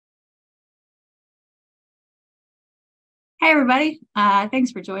Hey, everybody. Thanks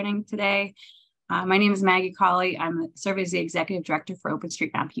for joining today. My name is Maggie Colley. I serve as the Executive Director for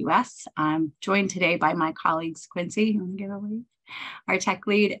OpenStreetMap US. I'm joined today by my colleagues, Quincy, our tech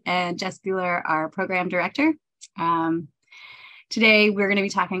lead, and Jess Bueller, our Program Director. Today, we're going to be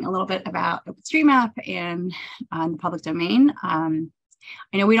talking a little bit about OpenStreetMap and the public domain.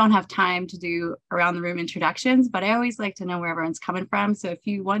 I know we don't have time to do around the room introductions, but I always like to know where everyone's coming from. So if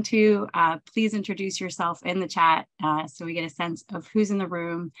you want to, please introduce yourself in the chat so we get a sense of who's in the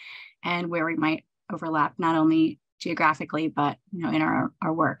room and where we might overlap, not only geographically, but in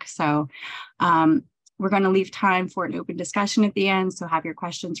our work. So we're going to leave time for an open discussion at the end. So have your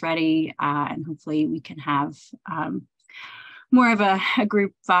questions ready and hopefully we can have more of a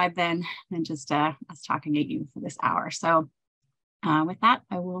group vibe than just us talking at you for this hour. So with that,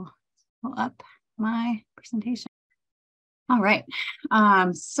 I will pull up my presentation. All right,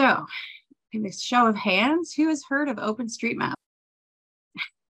 so in this show of hands, who has heard of OpenStreetMap?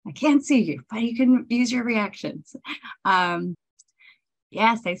 I can't see you, but you can use your reactions.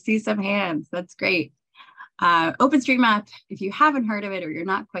 Yes, I see some hands. That's great. OpenStreetMap, if you haven't heard of it or you're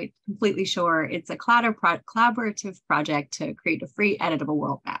not quite completely sure, it's a collaborative project to create a free editable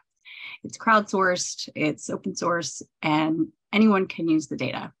world map. It's crowdsourced, it's open source, and anyone can use the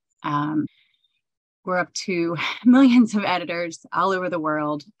data. We're up to millions of editors all over the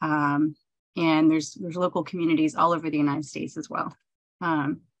world, and there's local communities all over the United States as well.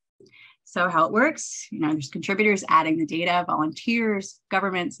 So how it works, there's contributors adding the data, volunteers,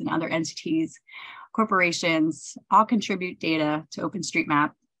 governments, and other entities, corporations, all contribute data to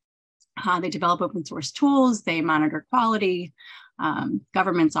OpenStreetMap. They develop open source tools, they monitor quality.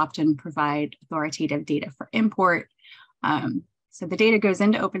 Governments often provide authoritative data for import. So the data goes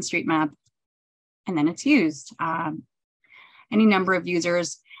into OpenStreetMap and then it's used. Any number of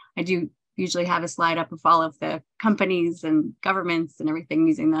users. I do usually have a slide up of all of the companies and governments and everything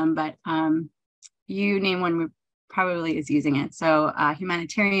using them, but you name one probably is using it. So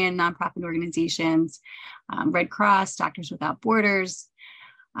humanitarian, nonprofit organizations, Red Cross, Doctors Without Borders.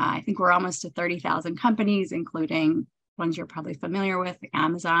 I think we're almost to 30,000 companies, including ones you're probably familiar with.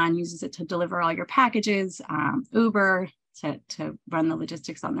 Amazon uses it to deliver all your packages, Uber to run the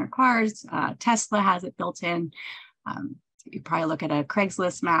logistics on their cars. Tesla has it built in. You probably look at a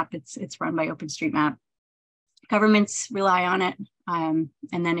Craigslist map, it's run by OpenStreetMap. Governments rely on it. And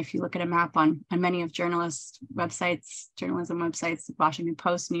then if you look at a map on many of journalism websites, Washington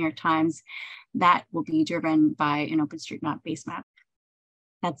Post, New York Times, that will be driven by an OpenStreetMap base map.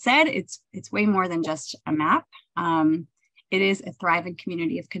 That said, it's way more than just a map. It is a thriving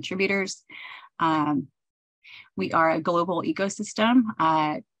community of contributors. We are a global ecosystem.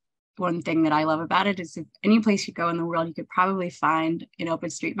 One thing that I love about it is if any place you go in the world, you could probably find an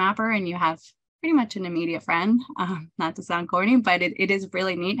OpenStreetMapper and you have pretty much an immediate friend, not to sound corny, but it is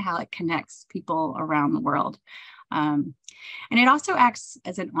really neat how it connects people around the world. And it also acts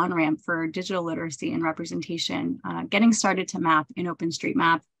as an on-ramp for digital literacy and representation. Getting started to map in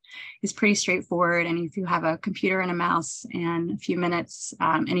OpenStreetMap is pretty straightforward. And if you have a computer and a mouse and a few minutes,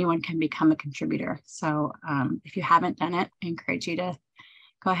 anyone can become a contributor. So if you haven't done it, I encourage you to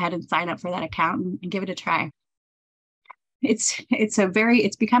go ahead and sign up for that account and give it a try. It's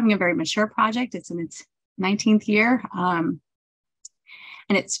becoming a very mature project. It's in its 19th year.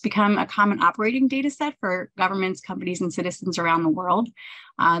 And it's become a common operating data set for governments, companies, and citizens around the world.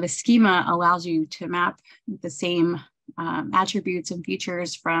 The schema allows you to map the same attributes and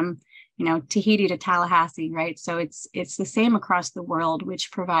features from Tahiti to Tallahassee, right? So it's the same across the world,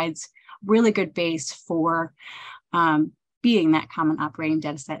 which provides really good base for being that common operating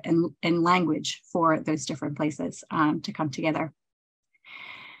data set and language for those different places to come together.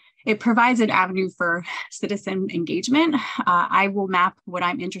 It provides an avenue for citizen engagement. I will map what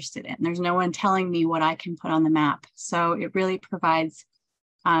I'm interested in. There's no one telling me what I can put on the map. So it really provides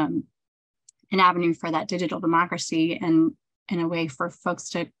an avenue for that digital democracy and in a way for folks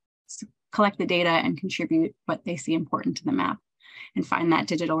to collect the data and contribute what they see important to the map and find that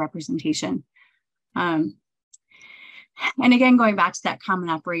digital representation. And again, going back to that common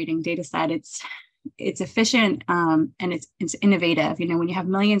operating data set, it's efficient and it's innovative. When you have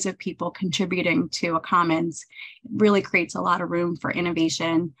millions of people contributing to a commons, it really creates a lot of room for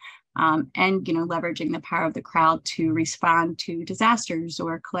innovation and leveraging the power of the crowd to respond to disasters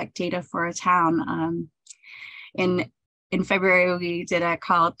or collect data for a town. In February, we did a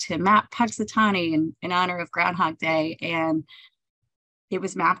call to map Puxatawny in honor of Groundhog Day, and it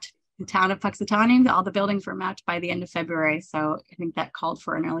was mapped. The town of Puxatawny, all the buildings were mapped by the end of February. So I think that called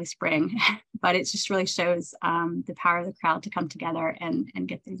for an early spring, but it just really shows the power of the crowd to come together and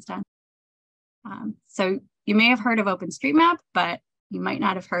get things done. So you may have heard of OpenStreetMap, but you might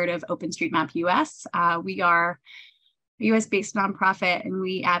not have heard of OpenStreetMap US. We are a US-based nonprofit, and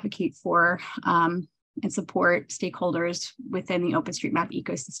we advocate for and support stakeholders within the OpenStreetMap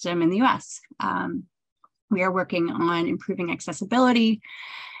ecosystem in the US. We are working on improving accessibility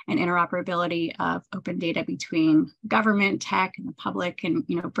and interoperability of open data between government, tech, and the public, and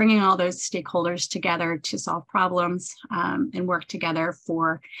bringing all those stakeholders together to solve problems and work together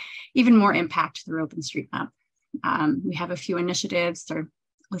for even more impact through OpenStreetMap. We have a few initiatives that are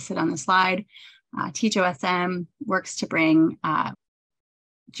listed on the slide. TeachOSM works to bring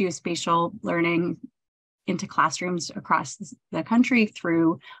geospatial learning into classrooms across the country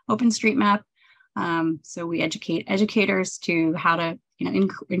through OpenStreetMap. So we educate educators to how to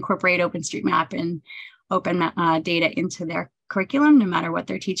incorporate OpenStreetMap and open data into their curriculum, no matter what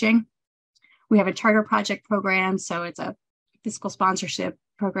they're teaching. We have a charter project program. So it's a fiscal sponsorship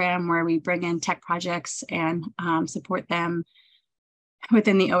program where we bring in tech projects and support them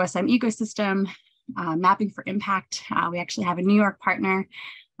within the OSM ecosystem. Mapping for impact. We actually have a New York partner.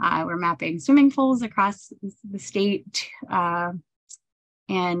 We're mapping swimming pools across the state.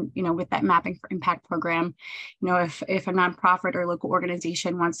 And with that mapping for impact program, if a nonprofit or local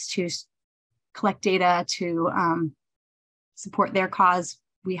organization wants to collect data to support their cause,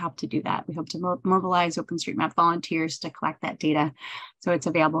 we help to do that. We hope to mobilize OpenStreetMap volunteers to collect that data, so it's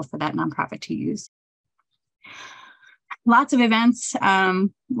available for that nonprofit to use. Lots of events.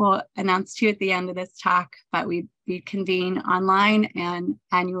 We'll announce two at the end of this talk, but we convene online and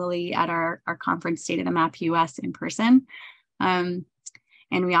annually at our conference, State of the Map US, in person.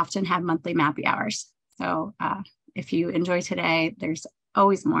 And we often have monthly Mappy hours. So if you enjoy today, there's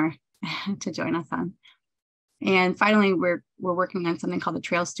always more to join us on. And finally, we're working on something called the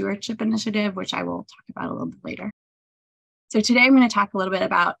Trail Stewardship Initiative, which I will talk about a little bit later. So today I'm going to talk a little bit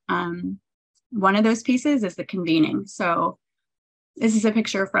about one of those pieces is the convening. So this is a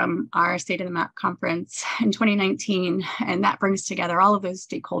picture from our State of the Map conference in 2019, and that brings together all of those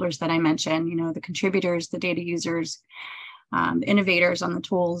stakeholders that I mentioned, the contributors, the data users, the innovators on the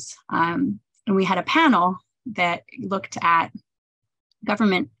tools. And we had a panel that looked at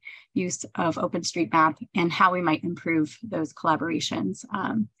government use of OpenStreetMap and how we might improve those collaborations.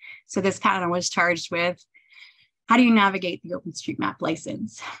 So this panel was charged with, how do you navigate the OpenStreetMap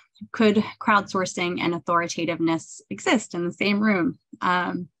license? Could crowdsourcing and authoritativeness exist in the same room?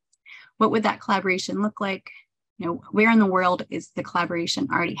 What would that collaboration look like? Where in the world is the collaboration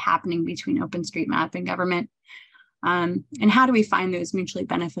already happening between OpenStreetMap and government? And how do we find those mutually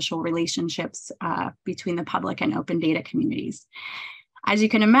beneficial relationships between the public and open data communities? As you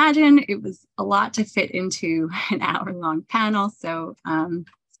can imagine, it was a lot to fit into an hour-long panel. So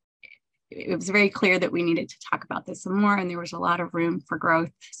it was very clear that we needed to talk about this some more, and there was a lot of room for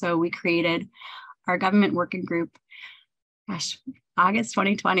growth. So we created our government working group, August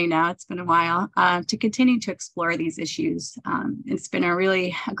 2020 now, it's been a while, to continue to explore these issues. It's been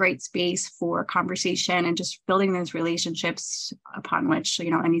a great space for conversation and just building those relationships upon which,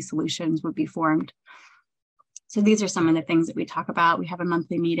 any solutions would be formed. So these are some of the things that we talk about. We have a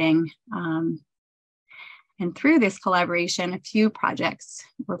monthly meeting. And through this collaboration, a few projects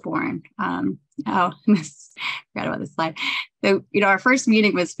were born. Forgot about this slide. So, our first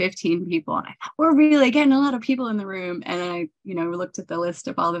meeting was 15 people. And I thought, we're really getting a lot of people in the room. And then I, looked at the list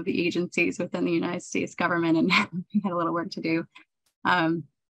of all of the agencies within the United States government, and we had a little work to do.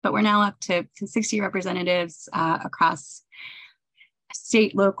 But we're now up to 60 representatives across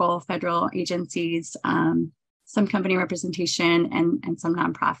state, local, federal agencies, some company representation, and some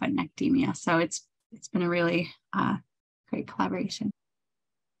nonprofit and academia. So it's been a really great collaboration.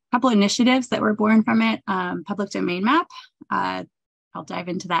 A couple initiatives that were born from it, public domain map. I'll dive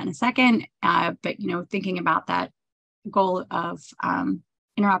into that in a second. But, thinking about that goal of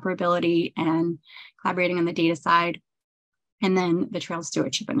interoperability and collaborating on the data side, and then the Trail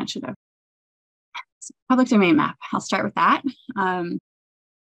Stewardship Initiative. So public domain map, I'll start with that.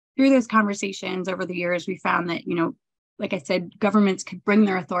 Through those conversations over the years, we found that, like I said, governments could bring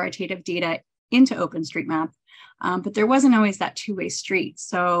their authoritative data into OpenStreetMap, but there wasn't always that two-way street.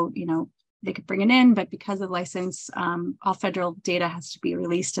 So, they could bring it in, but because of license, all federal data has to be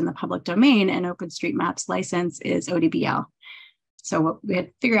released in the public domain, and OpenStreetMap's license is ODBL. So we had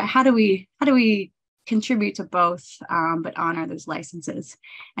to figure out how do we contribute to both, but honor those licenses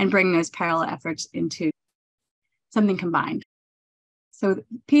and bring those parallel efforts into something combined. So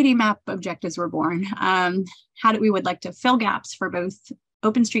PD map objectives were born. We would like to fill gaps for both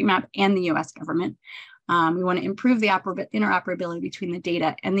OpenStreetMap and the US government. We want to improve the interoperability between the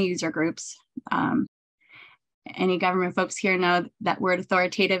data and the user groups. Any government folks here know that word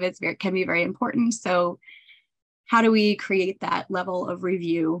authoritative can be very important. So how do we create that level of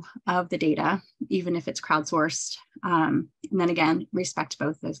review of the data, even if it's crowdsourced? And then again, respect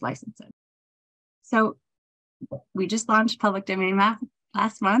both those licenses. So we just launched public domain map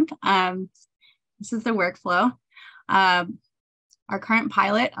last month. This is the workflow. Our current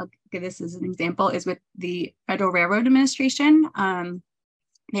pilot, I'll give this as an example, is with the Federal Railroad Administration.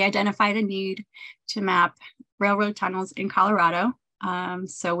 They identified a need to map railroad tunnels in Colorado.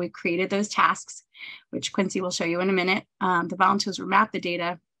 So we created those tasks, which Quincy will show you in a minute. The volunteers will map the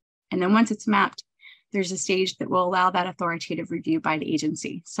data. And then once it's mapped, there's a stage that will allow that authoritative review by the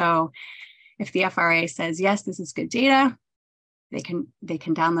agency. So if the FRA says, yes, this is good data, they can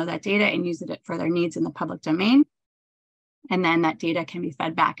download that data and use it for their needs in the public domain. And then that data can be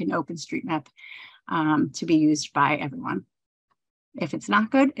fed back in OpenStreetMap to be used by everyone. If it's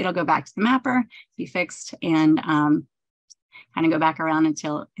not good, it'll go back to the mapper, be fixed, and kind of go back around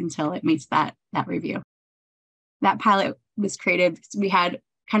until it meets that review. That pilot was created. We had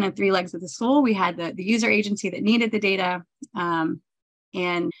kind of 3 legs of the stool. We had the user agency that needed the data,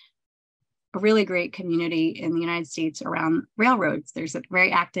 and a really great community in the United States around railroads. There's a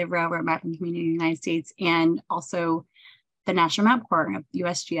very active railroad mapping community in the United States, and also the National Map Corps,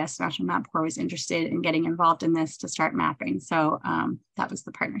 USGS National Map Corps, was interested in getting involved in this to start mapping. So that was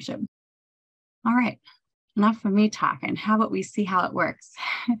the partnership. All right, enough of me talking. How about we see how it works?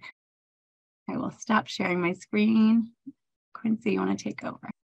 I will stop sharing my screen. Quincy, you want to take over?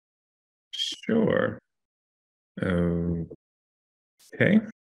 Sure. Okay,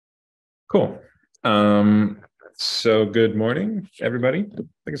 cool. So good morning, everybody. I think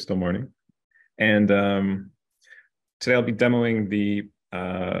it's still morning. And today I'll be demoing the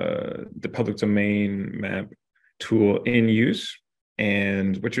public domain map tool in use.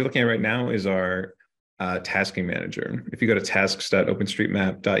 And what you're looking at right now is our tasking manager. If you go to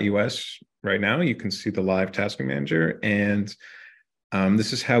tasks.openstreetmap.us right now, you can see the live tasking manager. And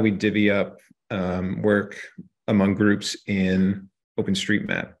this is how we divvy up work among groups in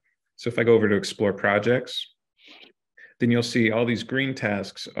OpenStreetMap. So if I go over to explore projects, then you'll see all these green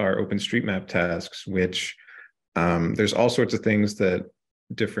tasks are OpenStreetMap tasks, which there's all sorts of things that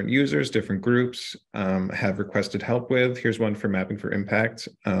different users, different groups have requested help with. Here's one for mapping for impact,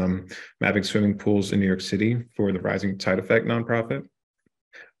 mapping swimming pools in New York City for the Rising Tide Effect nonprofit.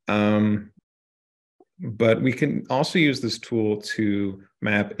 But we can also use this tool to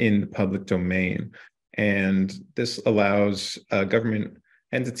map in the public domain. And this allows government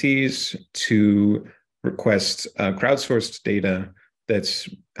entities to request crowdsourced data that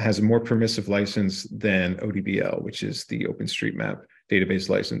has a more permissive license than ODBL, which is the OpenStreetMap database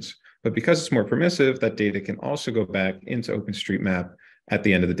license. But because it's more permissive, that data can also go back into OpenStreetMap at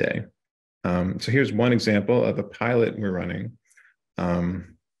the end of the day. So here's one example of a pilot we're running.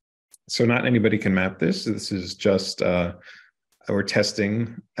 So not anybody can map this. This is just, we're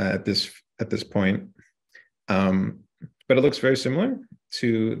testing at this point. But it looks very similar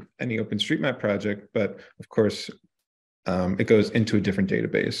to any OpenStreetMap project, but of course, it goes into a different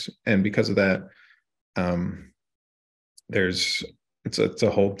database. And because of that, it's a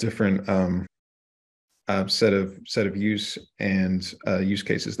whole different set of use and use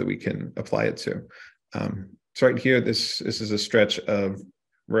cases that we can apply it to. So right here, this is a stretch of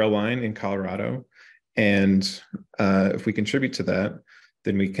rail line in Colorado. And if we contribute to that,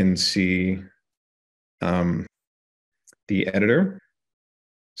 then we can see the editor.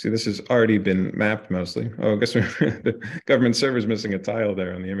 See, this has already been mapped mostly. Oh, I guess the government server is missing a tile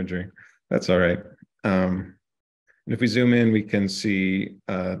there on the imagery. That's all right. And if we zoom in, we can see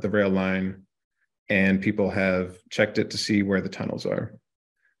the rail line, and people have checked it to see where the tunnels are.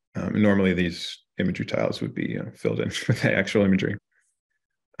 Normally, these imagery tiles would be filled in with the actual imagery.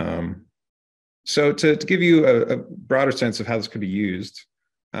 So to give you a broader sense of how this could be used,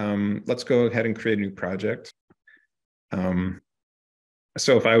 let's go ahead and create a new project.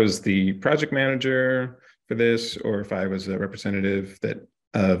 So if I was the project manager for this, or if I was a representative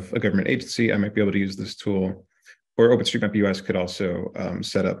of a government agency, I might be able to use this tool. Or OpenStreetMap US could also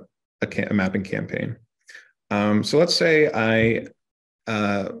set up a mapping campaign. So let's say I'm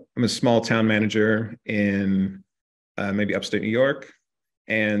a small town manager in maybe upstate New York,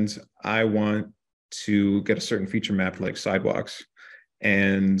 and I want to get a certain feature mapped like sidewalks.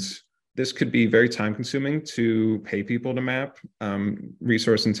 And this could be very time consuming to pay people to map,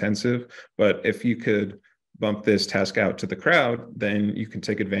 resource intensive, but if you could bump this task out to the crowd, then you can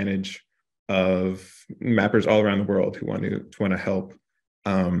take advantage of mappers all around the world who want to help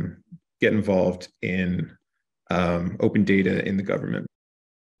get involved in open data in the government.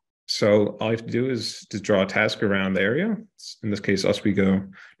 So all you have to do is to draw a task around the area. In this case, Oswego,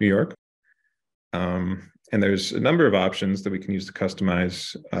 New York. And there's a number of options that we can use to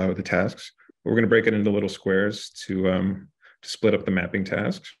customize the tasks. We're going to break it into little squares to split up the mapping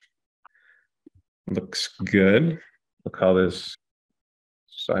tasks. Looks good. We'll call this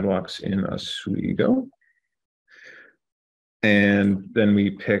sidewalks in Oswego. And then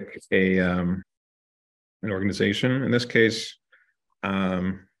we pick an organization. In this case,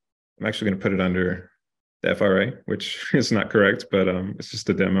 I'm actually going to put it under the FRA, which is not correct, but it's just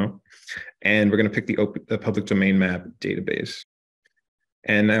a demo. And we're going to pick the public domain map database.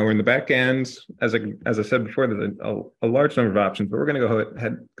 And now we're in the back end. As I said before, there's a large number of options, but we're going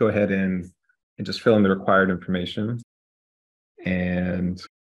to go ahead and just fill in the required information. And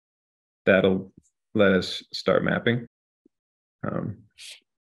that'll let us start mapping. And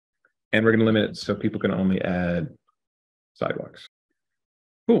we're going to limit it so people can only add sidewalks.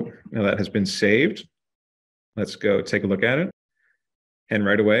 Cool. Now that has been saved. Let's go take a look at it. And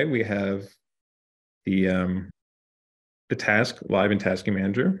right away, we have the task live in Tasking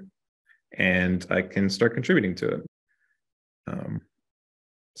Manager, and I can start contributing to it.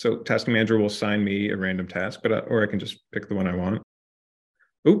 So Tasking Manager will assign me a random task, or I can just pick the one I want.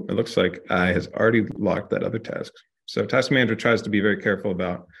 Oh, it looks like I has already locked that other task. So Tasking Manager tries to be very careful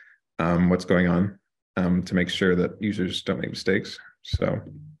about what's going on to make sure that users don't make mistakes. So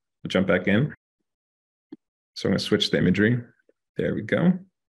we'll jump back in. So I'm going to switch the imagery. There we go.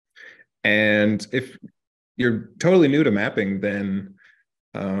 And if you're totally new to mapping, then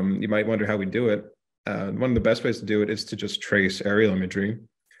you might wonder how we do it. One of the best ways to do it is to just trace aerial imagery.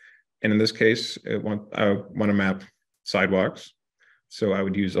 And in this case, I want to map sidewalks. So I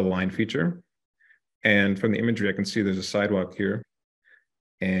would use a line feature. And from the imagery, I can see there's a sidewalk here.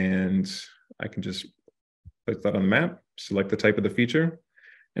 And I can just place that on the map, select the type of the feature,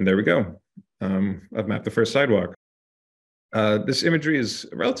 and there we go. I've mapped the first sidewalk. This imagery is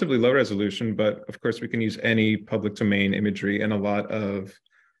relatively low resolution, but of course we can use any public domain imagery, and a lot of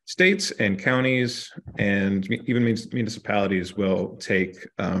states and counties and even municipalities will take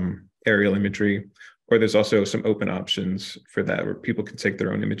aerial imagery, or there's also some open options for that where people can take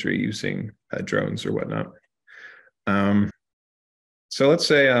their own imagery using drones or whatnot. So let's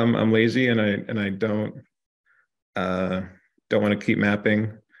say I'm lazy and I don't want to keep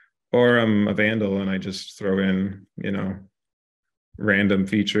mapping, or I'm a vandal and I just throw in, random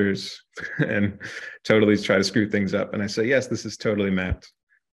features and totally try to screw things up. And I say, yes, this is totally mapped.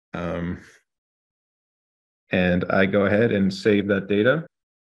 And I go ahead and save that data.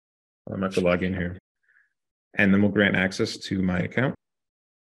 I'm going to have to log in here. And then we'll grant access to my account.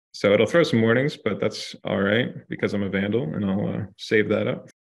 So it'll throw some warnings, but that's all right because I'm a vandal, and I'll save that up.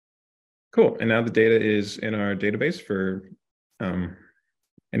 Cool. And now the data is in our database for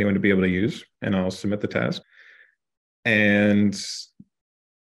anyone to be able to use, and I'll submit the task. And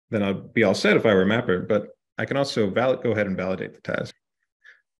then I'll be all set if I were a mapper, but I can also go ahead and validate the task.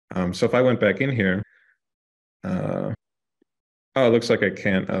 So if I went back in here, oh, it looks like I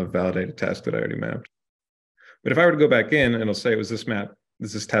can't validate a task that I already mapped. But if I were to go back in, it'll say, was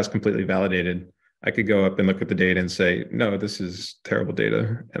this task completely validated? I could go up and look at the data and say, no, this is terrible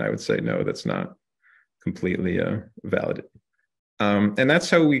data. And I would say, no, that's not completely valid. And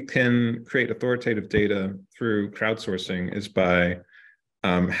that's how we can create authoritative data through crowdsourcing, is by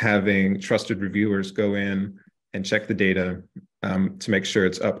having trusted reviewers go in and check the data to make sure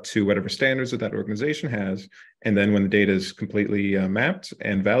it's up to whatever standards that organization has. And then when the data is completely mapped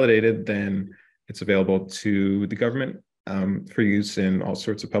and validated, then it's available to the government for use in all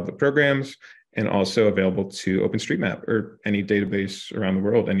sorts of public programs, and also available to OpenStreetMap or any database around the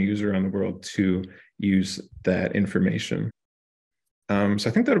world, any user around the world to use that information. So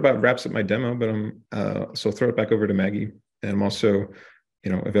I think that about wraps up my demo, but so I'll throw it back over to Maggie, and I'm also,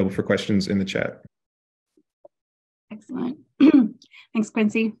 available for questions in the chat. Excellent. Thanks,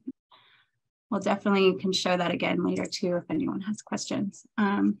 Quincy. We'll definitely can show that again later too if anyone has questions.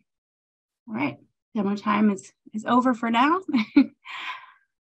 All right, demo time is over for now.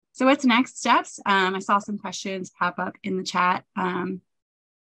 So what's next steps? I saw some questions pop up in the chat.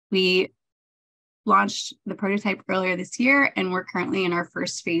 We launched the prototype earlier this year, and we're currently in our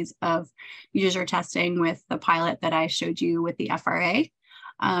first phase of user testing with the pilot that I showed you with the FRA.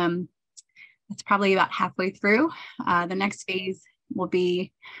 It's probably about halfway through. The next phase will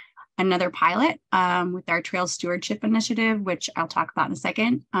be another pilot with our trail stewardship initiative, which I'll talk about in a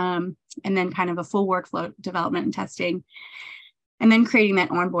second, and then kind of a full workflow development and testing, and then creating that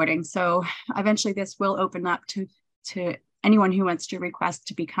onboarding. So eventually this will open up to anyone who wants to request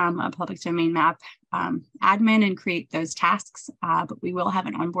to become a public domain map admin and create those tasks. But we will have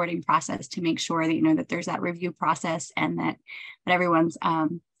an onboarding process to make sure that, that there's that review process and that everyone's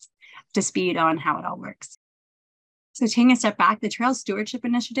to speed on how it all works. So taking a step back, the Trail Stewardship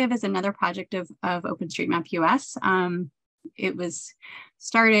Initiative is another project of OpenStreetMap US. It was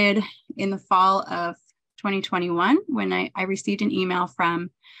started in the fall of 2021 when I received an email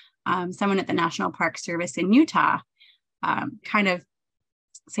from someone at the National Park Service in Utah, kind of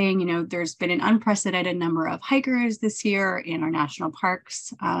saying, you know, there's been an unprecedented number of hikers this year in our national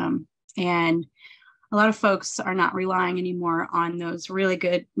parks. And a lot of folks are not relying anymore on those really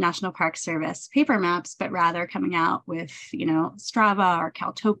good National Park Service paper maps, but rather coming out with, you know, Strava or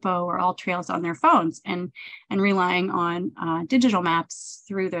CalTopo or All Trails on their phones and relying on digital maps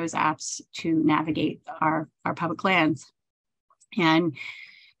through those apps to navigate our public lands. And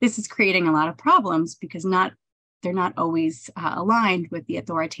this is creating a lot of problems because they're not always aligned with the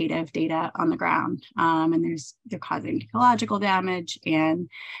authoritative data on the ground. And they're causing ecological damage and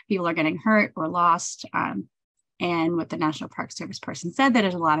people are getting hurt or lost. And what the National Park Service person said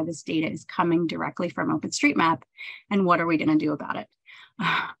that a lot of this data is coming directly from OpenStreetMap. And what are we going to do about it?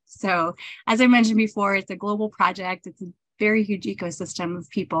 So as I mentioned before, it's a global project. It's a very huge ecosystem of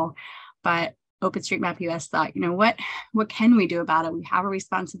people, but OpenStreetMap US thought, you know, what can we do about it? We have a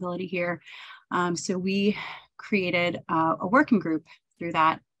responsibility here. So we created a working group through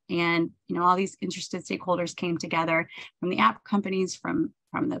that. And, you know, all these interested stakeholders came together from the app companies, from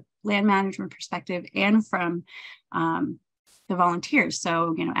the land management perspective, and from the volunteers.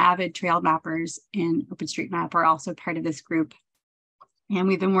 So, you know, avid trail mappers in OpenStreetMap are also part of this group. And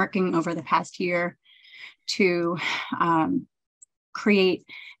we've been working over the past year to create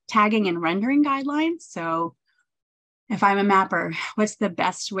tagging and rendering guidelines. So if I'm a mapper, what's the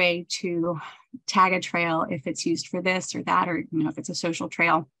best way to tag a trail if it's used for this or that, or, you know, if it's a social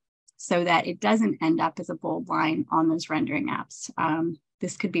trail, so that it doesn't end up as a bold line on those rendering apps.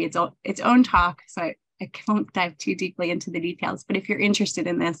 This could be its own talk, so I won't dive too deeply into the details, but if you're interested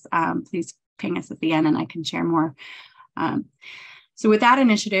in this, please ping us at the end and I can share more. So with that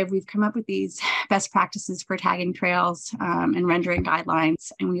initiative, we've come up with these best practices for tagging trails and rendering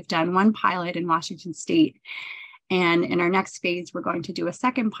guidelines, and we've done one pilot in Washington State. And in our next phase, we're going to do a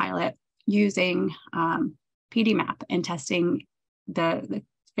second pilot using PDMap and testing the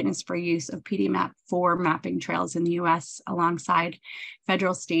fitness for use of PDMap for mapping trails in the US alongside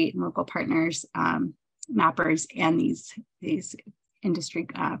federal, state, and local partners, mappers, and these industry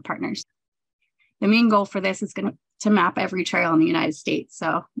partners. The main goal for this is to map every trail in the United States.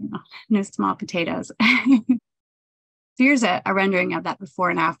 So, you know, no small potatoes. So here's a rendering of that before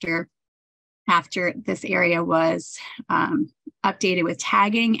and after this area was updated with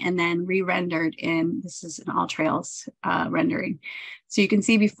tagging and then re-rendered in, this is an all trails rendering. So you can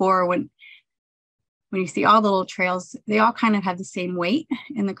see before when you see all the little trails, they all kind of have the same weight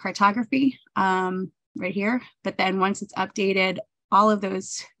in the cartography right here. But then once it's updated, all of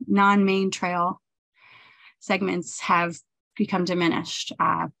those non-main trail segments have become diminished.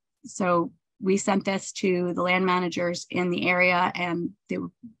 So we sent this to the land managers in the area and they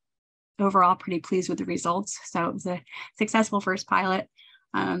were overall pretty pleased with the results. So it was a successful first pilot.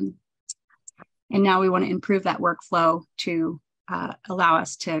 And now we want to improve that workflow to allow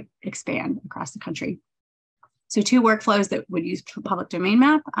us to expand across the country. So 2 workflows that would use public domain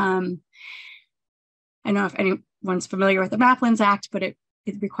map. I don't know if anyone's familiar with the Maplands Act, but it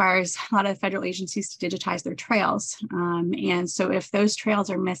requires a lot of federal agencies to digitize their trails. And so if those trails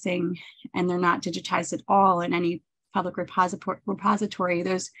are missing and they're not digitized at all in any public repository,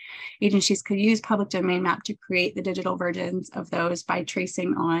 those agencies could use public domain map to create the digital versions of those by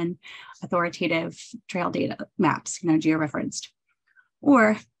tracing on authoritative trail data maps, you know, georeferenced.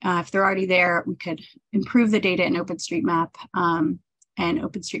 Or if they're already there, we could improve the data in OpenStreetMap, and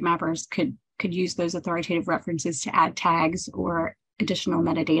OpenStreetMappers could use those authoritative references to add tags or additional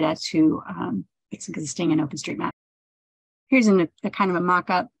metadata to its existing in OpenStreetMap. Here's a kind of a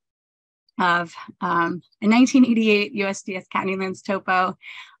mock-up of a 1988 USDS Countylands topo.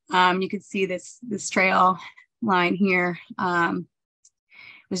 You can see this trail line here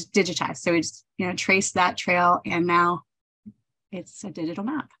was digitized. So we just, you know, traced that trail and now it's a digital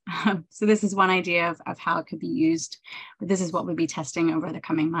map. So this is one idea of how it could be used, but this is what we'll be testing over the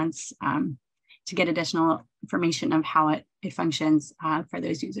coming months to get additional information of how it functions for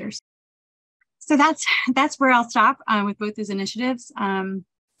those users. So that's where I'll stop with both those initiatives. It'd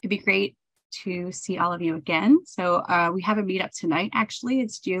be great to see all of you again. So we have a meetup tonight, actually.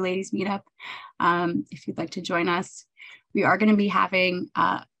 It's GeoLadies meetup. If you'd like to join us, we are going to be having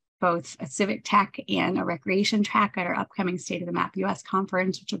both a civic tech and a recreation track at our upcoming State of the Map US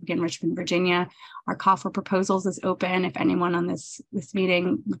conference, which will begin in Richmond, Virginia. Our call for proposals is open. If anyone on this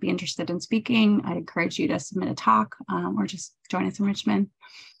meeting would be interested in speaking, I'd encourage you to submit a talk or just join us in Richmond.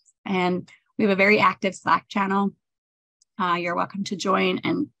 And we have a very active Slack channel you're welcome to join,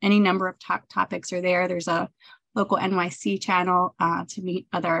 and any number of topics are there. There's a local NYC channel to meet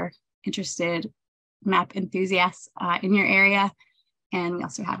other interested map enthusiasts in your area. And we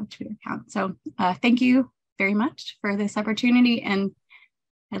also have a Twitter account. So thank you very much for this opportunity. And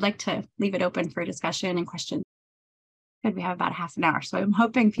I'd like to leave it open for discussion and questions. Good, we have about half an hour, so I'm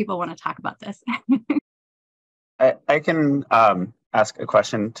hoping people want to talk about this. I can ask a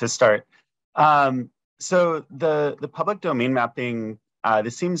question to start. So the public domain mapping,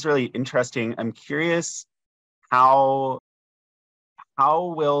 this seems really interesting. I'm curious how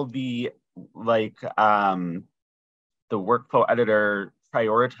will the workflow editor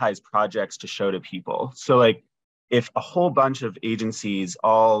prioritize projects to show to people? So like if a whole bunch of agencies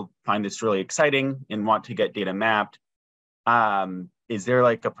all find this really exciting and want to get data mapped, is there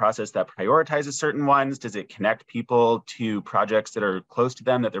like a process that prioritizes certain ones? Does it connect people to projects that are close to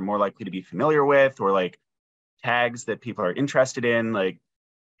them that they're more likely to be familiar with, or like tags that people are interested in? Like,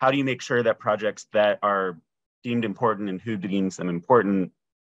 how do you make sure that projects that are deemed important and who deems them important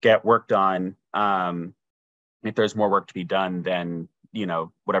get worked on? If there's more work to be done than, you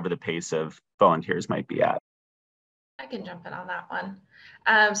know, whatever the pace of volunteers might be at. I can jump in on that one.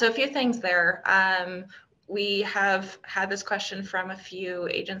 So a few things there. We have had this question from a few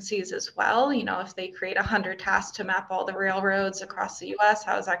agencies as well. You know, if they create 100 tasks to map all the railroads across the US,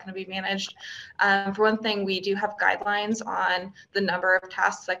 how is that going to be managed? For one thing, we do have guidelines on the number of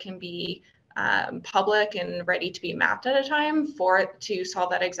tasks that can be public and ready to be mapped at a time for it to solve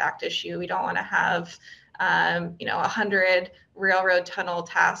that exact issue. We don't want to have, 100 railroad tunnel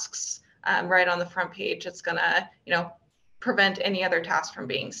tasks right on the front page. It's going to, prevent any other task from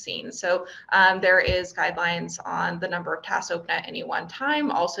being seen. So there is guidelines on the number of tasks open at any one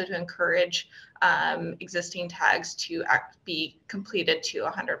time, also to encourage existing tags to be completed to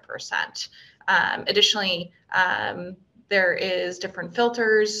 100%. Additionally, there is different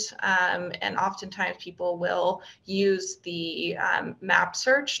filters, and oftentimes people will use the map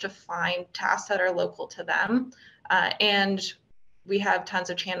search to find tasks that are local to them. And we have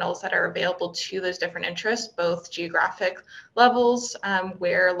tons of channels that are available to those different interests, both geographic levels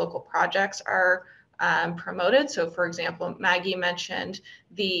where local projects are promoted. So for example, Maggie mentioned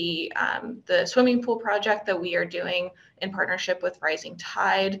the swimming pool project that we are doing in partnership with Rising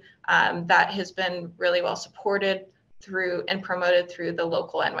Tide. That has been really well supported through and promoted through the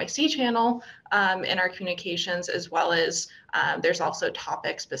local NYC channel in our communications, as well as there's also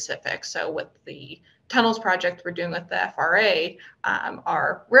topic specific. So with the tunnels project we're doing with the FRA,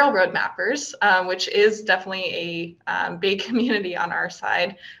 are railroad mappers, which is definitely a big community on our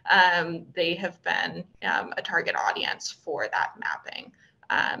side. They have been a target audience for that mapping.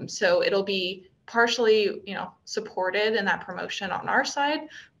 So it'll be partially, supported in that promotion on our side,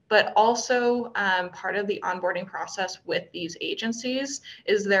 but also part of the onboarding process with these agencies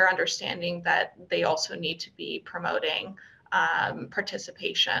is their understanding that they also need to be promoting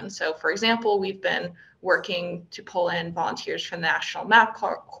participation. So for example, we've been working to pull in volunteers from the National Map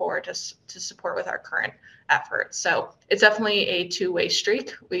Corps to support with our current efforts. So it's definitely a two-way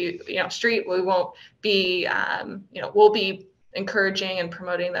streak. We won't be, we'll be encouraging and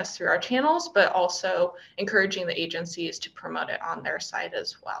promoting this through our channels, but also encouraging the agencies to promote it on their side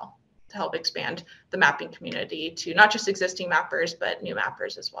as well to help expand the mapping community to not just existing mappers, but new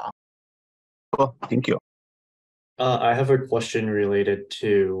mappers as well. Cool, thank you. I have a question related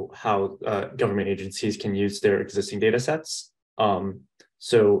to how government agencies can use their existing data sets.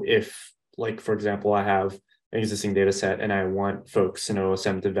 So if, like, for example, I have an existing data set and I want folks in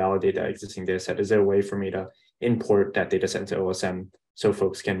OSM to validate that existing data set, is there a way for me to import that data set into OSM so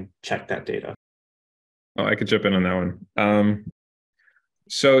folks can check that data? Oh, I could jump in on that one.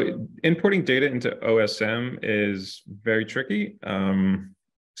 So importing data into OSM is very tricky,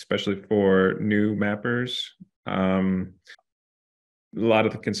 especially for new mappers. A lot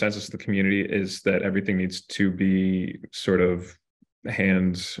of the consensus of the community is that everything needs to be sort of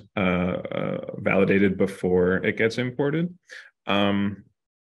hands validated before it gets imported.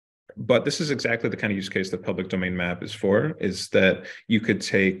 But this is exactly the kind of use case that public domain map is for, is that you could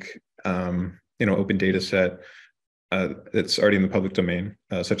take open data set that's already in the public domain,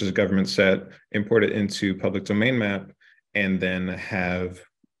 such as a government set, import it into public domain map, and then have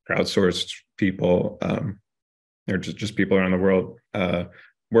crowdsourced people or just people around the world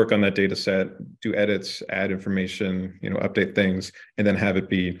work on that data set, do edits, add information, update things, and then have it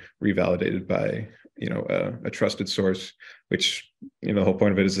be revalidated by a trusted source, which the whole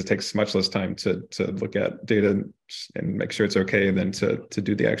point of it is it takes much less time to look at data and make sure it's okay than to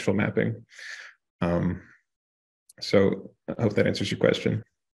do the actual mapping. So I hope that answers your question.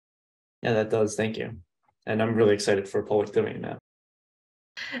 Yeah, that does. Thank you. And I'm really excited for public domain now.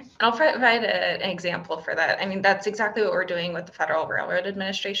 I'll provide an example for that. I mean, that's exactly what we're doing with the Federal Railroad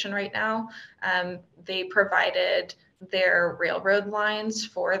Administration right now. They provided their railroad lines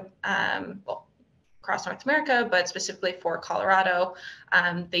for, well, across North America, but specifically for Colorado.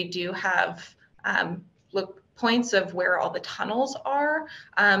 They do have points of where all the tunnels are,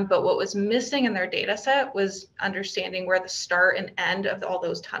 but what was missing in their data set was understanding where the start and end of all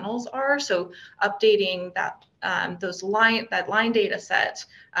those tunnels are. So updating that that line data set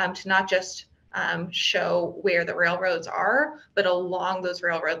to not just show where the railroads are, but along those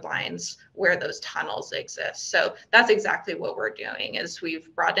railroad lines where those tunnels exist. So that's exactly what we're doing is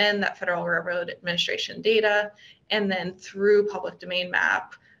we've brought in that Federal Railroad Administration data, and then through public domain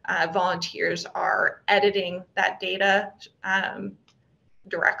map, volunteers are editing that data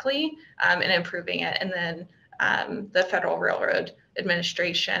directly and improving it. And then the Federal Railroad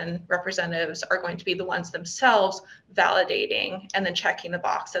Administration representatives are going to be the ones themselves validating and then checking the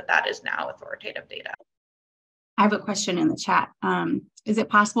box that that is now authoritative data. I have a question in the chat. Is it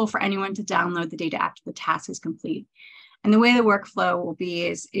possible for anyone to download the data after the task is complete? And the way the workflow will be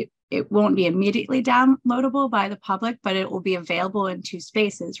is it won't be immediately downloadable by the public, but it will be available in two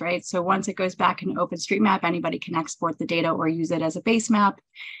spaces, right? So once it goes back into OpenStreetMap, anybody can export the data or use it as a base map.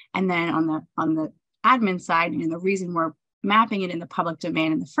 And then on the admin side, the reason we're mapping it in the public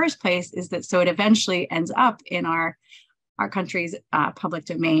domain in the first place is that so it eventually ends up in our country's public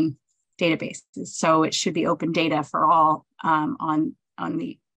domain databases. So it should be open data for all on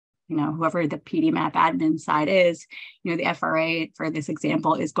the whoever the PDMap admin side is, the FRA for this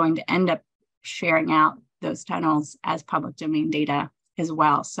example is going to end up sharing out those tunnels as public domain data as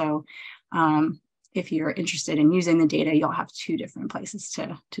well. So if you're interested in using the data, you'll have two different places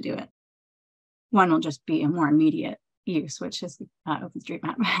to do it. One will just be a more immediate use, which is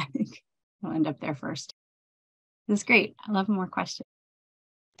OpenStreetMap. I think we'll end up there first. This is great. I love more questions.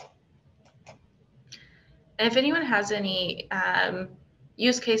 And if anyone has any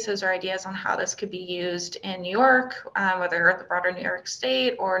use cases or ideas on how this could be used in New York, whether the broader New York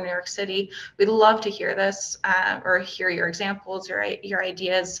State or New York City, we'd love to hear this or hear your examples, your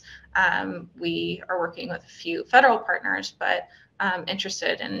ideas. We are working with a few federal partners, but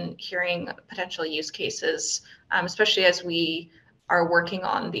interested in hearing potential use cases, especially as we are working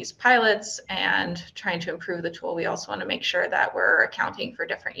on these pilots and trying to improve the tool. We also want to make sure that we're accounting for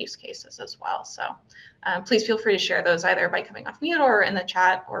different use cases as well. So please feel free to share those either by coming off mute or in the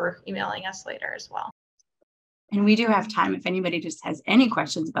chat or emailing us later as well. And we do have time if anybody just has any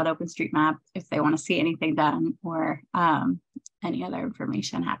questions about OpenStreetMap, if they want to see anything done or any other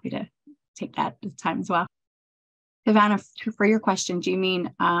information, happy to take that time as well. Savannah, for your question, do you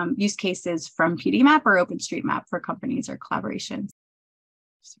mean use cases from PDMap or OpenStreetMap for companies or collaborations?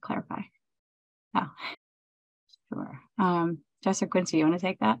 Just to clarify. Oh, sure. Jess or Quincy, you want to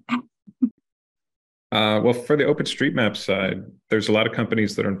take that? Well, for the OpenStreetMap side, there's a lot of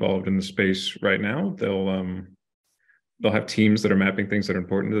companies that are involved in the space right now. They'll have teams that are mapping things that are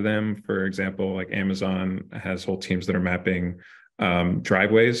important to them. For example, like Amazon has whole teams that are mapping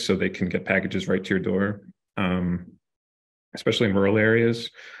driveways so they can get packages right to your door, especially in rural areas.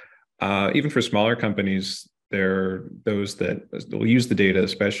 Even for smaller companies, there are those that will use the data,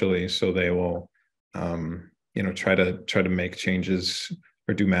 especially, so they will, try to make changes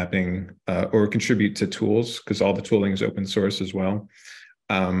or do mapping or contribute to tools, because all the tooling is open source as well.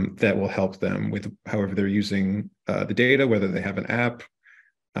 That will help them with however they're using the data, whether they have an app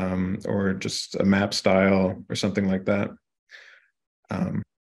or just a map style or something like that.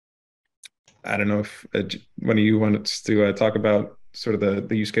 I don't know if one of you wanted to talk about sort of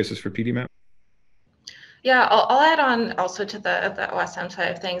the use cases for PDMap. Yeah, I'll add on also to the OSM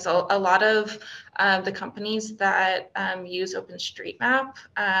side of things. A lot of the companies that use OpenStreetMap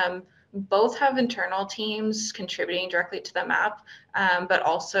both have internal teams contributing directly to the map, but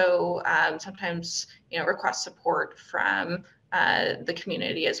also sometimes request support from the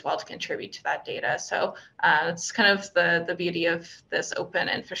community as well to contribute to that data. So it's kind of the beauty of this open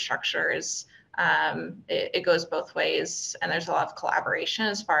infrastructure is it goes both ways, and there's a lot of collaboration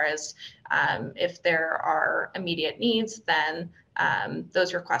as far as if there are immediate needs, then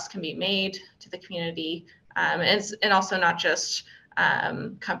those requests can be made to the community, and also not just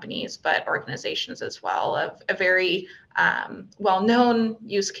companies, but organizations as well. A very well-known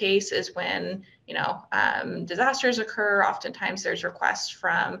use case is when disasters occur. Oftentimes there's requests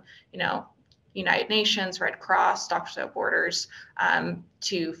from United Nations, Red Cross, Doctors Without Borders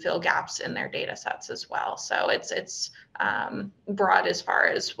to fill gaps in their data sets as well. So it's broad as far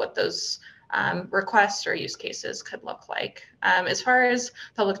as what those requests or use cases could look like. As far as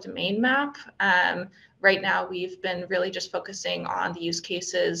public domain map, right now we've been really just focusing on the use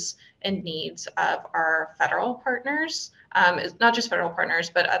cases and needs of our federal partners, not just federal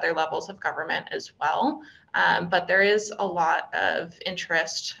partners, but other levels of government as well. But there is a lot of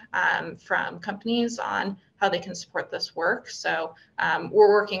interest from companies on how they can support this work. So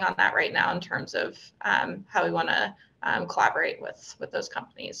we're working on that right now in terms of how we want to collaborate with those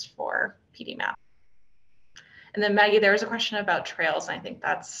companies for PDMap. And then Maggie, there was a question about trails, and I think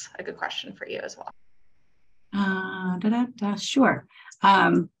that's a good question for you as well. Sure.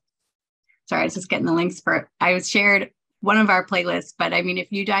 Sorry, I was just getting the links for it. I was shared one of our playlists, but I mean,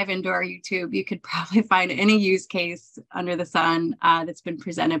 if you dive into our YouTube, you could probably find any use case under the sun that's been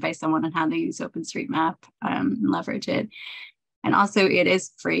presented by someone on how they use OpenStreetMap and leverage it. And also it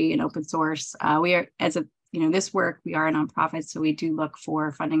is free and open source. We are, as a, this work, we are a nonprofit, so we do look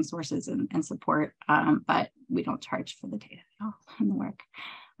for funding sources and support, but we don't charge for the data at all in the work.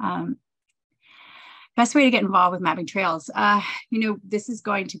 Best way to get involved with mapping trails. This is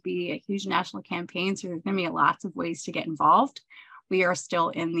going to be a huge national campaign, so there's going to be lots of ways to get involved. We are still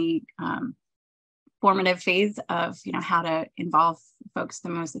in the formative phase of, how to involve folks the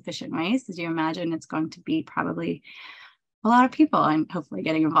most efficient ways. As you imagine, it's going to be probably a lot of people and hopefully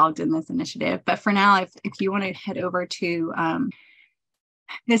getting involved in this initiative. But for now, if you want to head over to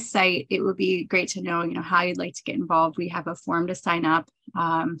this site, it would be great to know, how you'd like to get involved. We have a form to sign up,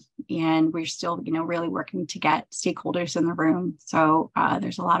 and we're still, really working to get stakeholders in the room. So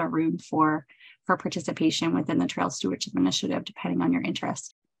there's a lot of room for participation within the Trail Stewardship Initiative, depending on your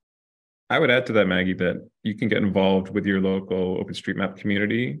interest. I would add to that, Maggie, that you can get involved with your local OpenStreetMap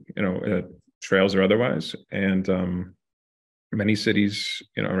community, trails or otherwise. And many cities,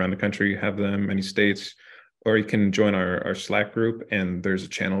 around the country have them, many states. Or you can join our Slack group, and there's a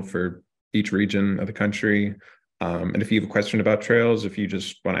channel for each region of the country. And if you have a question about trails, if you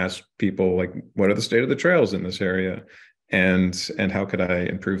just want to ask people, like, what are the state of the trails in this area, and how could I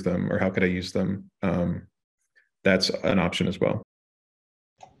improve them, or how could I use them, that's an option as well.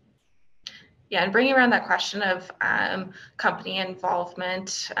 Yeah, and bringing around that question of company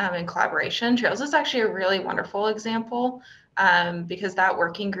involvement and collaboration, Trails is actually a really wonderful example. Because that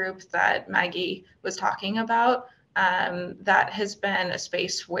working group that Maggie was talking about, that has been a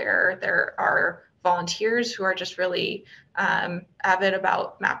space where there are volunteers who are just really avid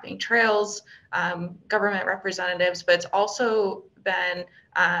about mapping trails, government representatives, but it's also been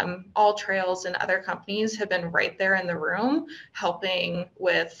all trails and other companies have been right there in the room helping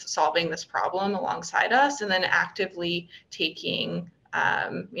with solving this problem alongside us, and then actively taking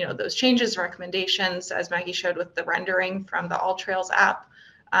those changes, recommendations, as Maggie showed with the rendering from the All Trails app,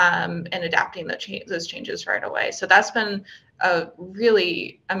 and adapting those changes right away. So that's been a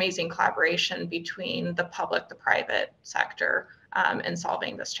really amazing collaboration between the public, the private sector, in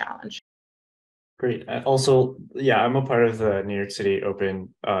solving this challenge. Great. Also, yeah, I'm a part of the New York City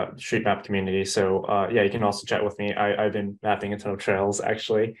OpenStreetMap community. So yeah, you can also chat with me. I've been mapping a ton of trails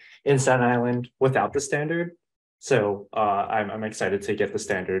actually in Staten Island without the standard. So I'm excited to get the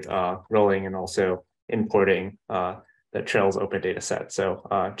standard rolling and also importing the Trails open data set.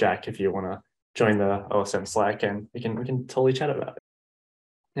 So Jack, if you want to join the OSM Slack, and we can totally chat about it.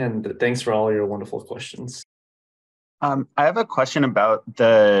 And thanks for all your wonderful questions. I have a question about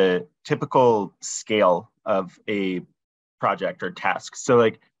the typical scale of a project or task. So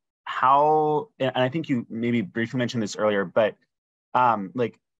like how, and I think you maybe briefly mentioned this earlier, but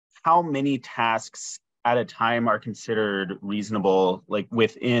like how many tasks at a time are considered reasonable, like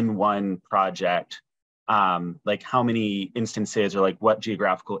within one project? Like how many instances, or like what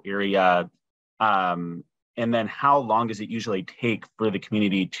geographical area? And then how long does it usually take for the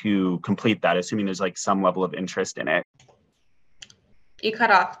community to complete that, assuming there's like some level of interest in it? You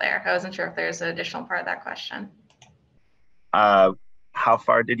cut off there. I wasn't sure if there's an additional part of that question. How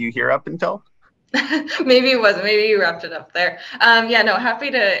far did you hear up until? Maybe it wasn't. Maybe you wrapped it up there. Yeah, no,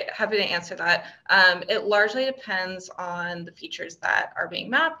 happy to answer that. It largely depends on the features that are being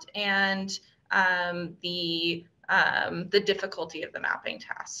mapped and the difficulty of the mapping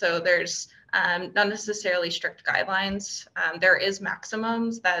task. So there's not necessarily strict guidelines. There is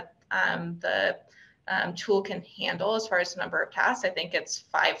maximums that the tool can handle as far as the number of tasks. I think it's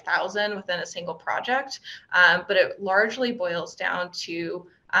 5,000 within a single project, but it largely boils down to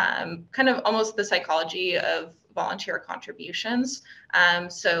kind of almost the psychology of volunteer contributions.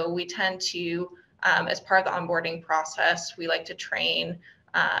 So we tend to, as part of the onboarding process, we like to train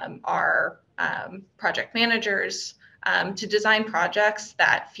our project managers to design projects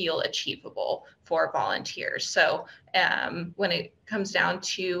that feel achievable for volunteers. So when it comes down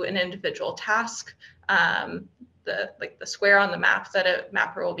to an individual task, the square on the map that a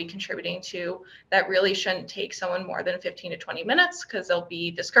mapper will be contributing to, that really shouldn't take someone more than 15 to 20 minutes, because they'll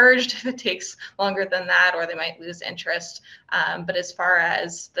be discouraged if it takes longer than that, or they might lose interest. But as far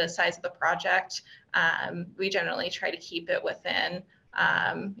as the size of the project, we generally try to keep it within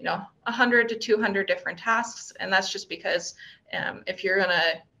 100 to 200 different tasks. And that's just because if you're going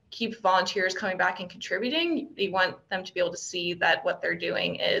to keep volunteers coming back and contributing, you want them to be able to see that what they're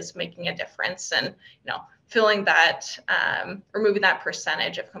doing is making a difference, and filling that, removing that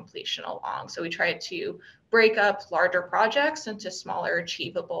percentage of completion along. So we try to break up larger projects into smaller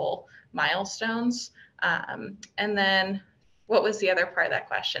achievable milestones. And then what was the other part of that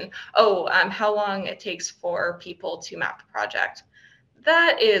question? Oh, how long it takes for people to map the project.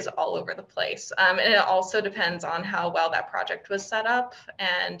 That is all over the place. And it also depends on how well that project was set up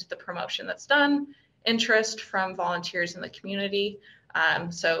and the promotion that's done, interest from volunteers in the community.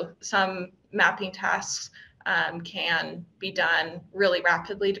 So some mapping tasks can be done really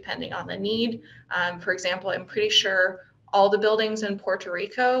rapidly depending on the need. For example, I'm pretty sure all the buildings in Puerto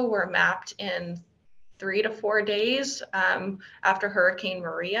Rico were mapped in 3 to 4 days after Hurricane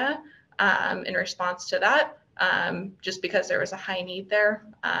Maria in response to that. Just because there was a high need there.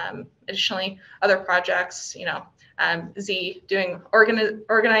 Additionally, other projects, Z doing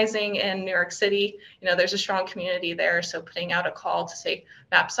organizing in New York City, there's a strong community there. So putting out a call to say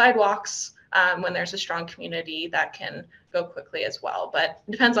map sidewalks when there's a strong community, that can go quickly as well. But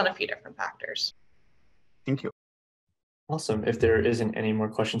it depends on a few different factors. Thank you. Awesome. If there isn't any more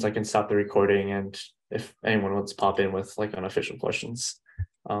questions, I can stop the recording, and if anyone wants to pop in with unofficial questions.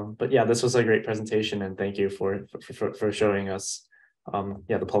 But yeah, this was a great presentation, and thank you for showing us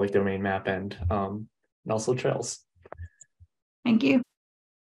the public domain map and also trails. Thank you.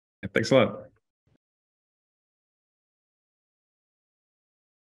 Thanks a lot.